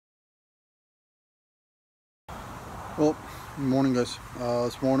Well, good morning, guys.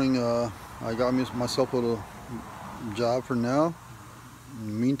 This morning I got myself a little job for now. In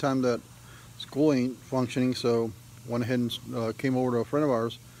the meantime, that school ain't functioning, so went ahead and came over to a friend of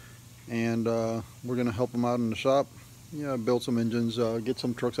ours, and we're gonna help him out in the shop. Yeah, build some engines, get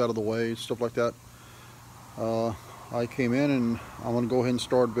some trucks out of the way, stuff like that. Uh, I came in and I'm gonna go ahead and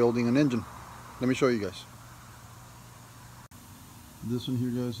start building an engine. Let me show you guys. This one here,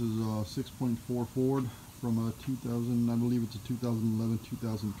 guys, is a 6.4 Ford from a 2000, I believe it's a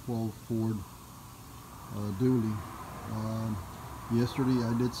 2011-2012 Ford dually. Yesterday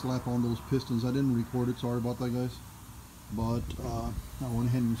I did slap on those pistons. I didn't record it, sorry about that, guys. But I went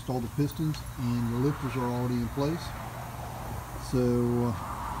ahead and installed the pistons, and the lifters are already in place. So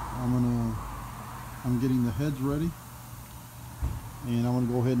I'm getting the heads ready, and I'm gonna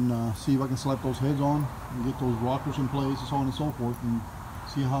go ahead and see if I can slap those heads on and get those rockers in place, so on and so forth, and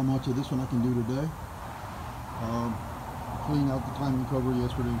see how much of this one I can do today. Clean out the timing cover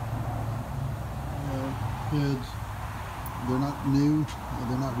yesterday. Heads, they're not new,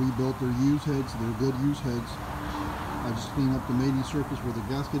 they're not rebuilt, they're used heads, they're good used heads. I just clean up the mating surface where the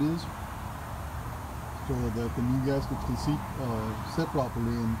gasket is, so that the new gaskets can set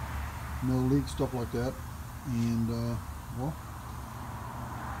properly and no leaks, stuff like that. And well,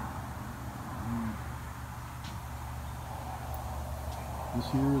 this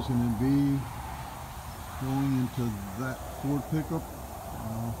here is going to be going into that Ford pickup.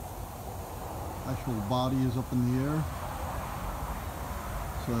 Actual body is up in the air,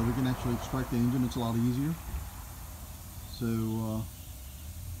 so we can actually extract the engine. It's a lot easier. So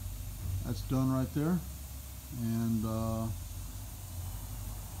that's done right there. And oh,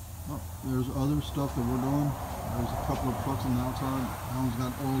 there's other stuff that we're doing. There's a couple of trucks on the outside. That one's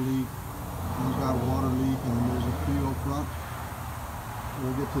got oil leak, that one's got a water leak, and then there's a few up front.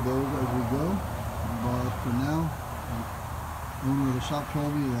 We'll get to those as we go, but for now, the owner of the shop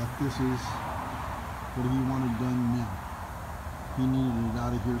told me that this is what he wanted done now. He needed it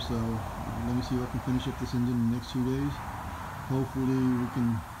out of here, so let me see if I can finish up this engine in the next 2 days. Hopefully we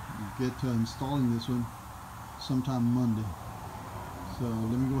can get to installing this one sometime Monday. So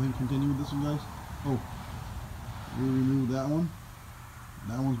let me go ahead and continue with this one, guys. Oh, we removed that one.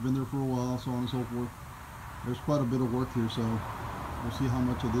 That one's been there for a while, so on and so forth. There's quite a bit of work here, so we'll see how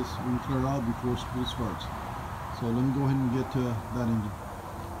much of this we can clear out before school starts. So let me go ahead and get to that engine.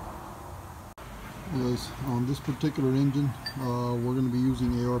 Guys, on this particular engine, we're going to be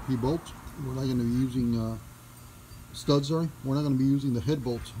using ARP bolts. We're not going to be using studs, sorry. We're not going to be using the head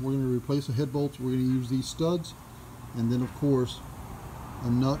bolts. We're going to replace the head bolts. We're going to use these studs, and then of course a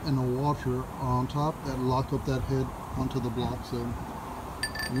nut and a washer on top that lock up that head onto the block. So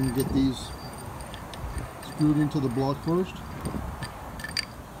we're going to get these screwed into the block first,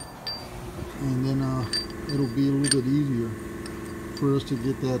 and then it'll be a little bit easier for us to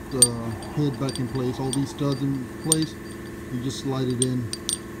get that head back in place. All these studs in place, you just slide it in.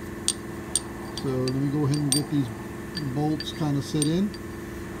 So let me go ahead and get these bolts kind of set in.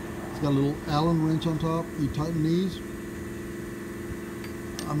 It's got a little Allen wrench on top. You tighten these.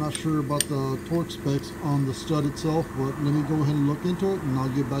 I'm not sure about the torque specs on the stud itself, but let me go ahead and look into it, and I'll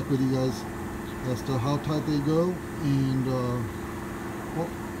get back with you guys as to how tight they go, and well,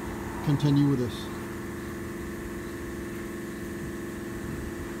 continue with this.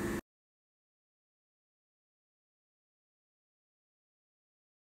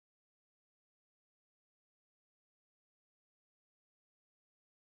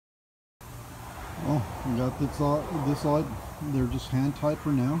 Oh, we got this side. They're just hand tight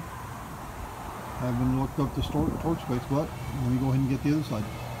for now. I haven't looked up the torque specs, but let me go ahead and get the other side.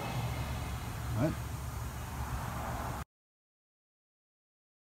 All right.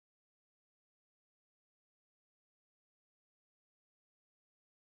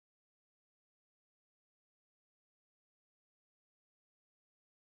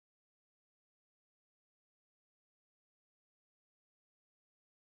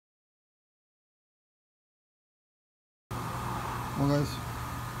 Well, guys,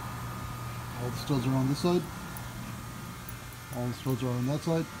 all the studs are on this side. All the studs are on that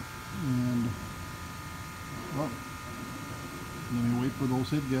side, and well, let me wait for those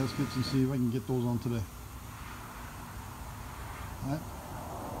head gaskets and see if I can get those on today. All right.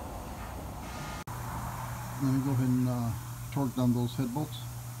 Let me go ahead and torque down those head bolts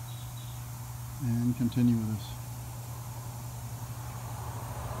and continue with this.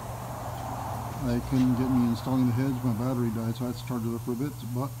 I couldn't get me installing the heads, my battery died, so I had to charge it up for a bit,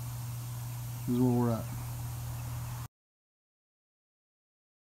 but this is where we're at.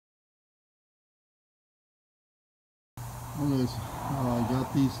 Well, guys, I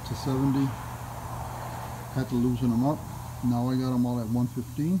got these to 70. had to loosen them up. Now I got them all at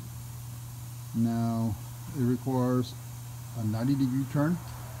 115. Now it requires a 90-degree turn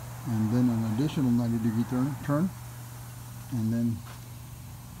and then an additional 90-degree turn, and then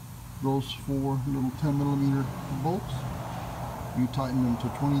those 4 little 10mm bolts, you tighten them to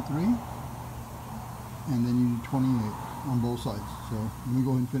 23, and then you do 28 on both sides. So let me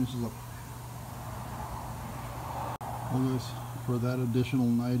go ahead and finish this up. Well guys, for that additional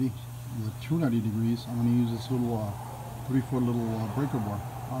 90, the 290 degrees, I'm going to use this little 3-foot little breaker bar.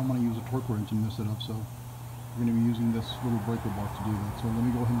 I'm going to use a torque wrench to mess it up, so we're going to be using this little breaker bar to do that. So let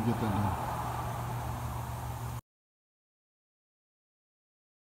me go ahead and get that done.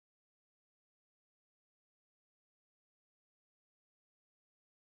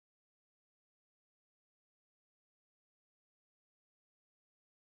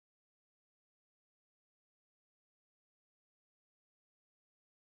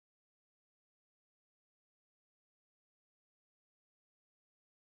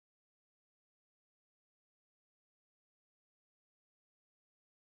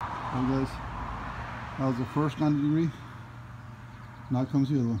 Well guys, that was the first 90 degree. Now comes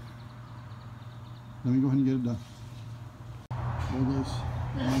the other one. Let me go ahead and get it done. Well guys,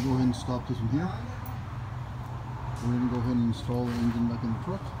 I'm going to go ahead and stop this one here. We're going to go ahead and install the engine back in the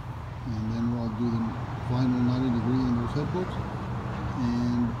truck, and then we'll do the final 90 degree in those head bolts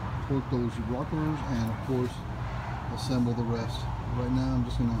and torque those rockers, and of course assemble the rest. Right now I'm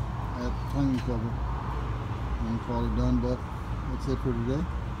just going to add the timing cover and call it done, but that's it for today.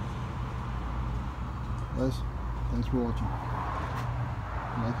 Guys, thanks for watching.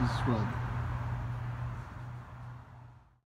 Like and subscribe.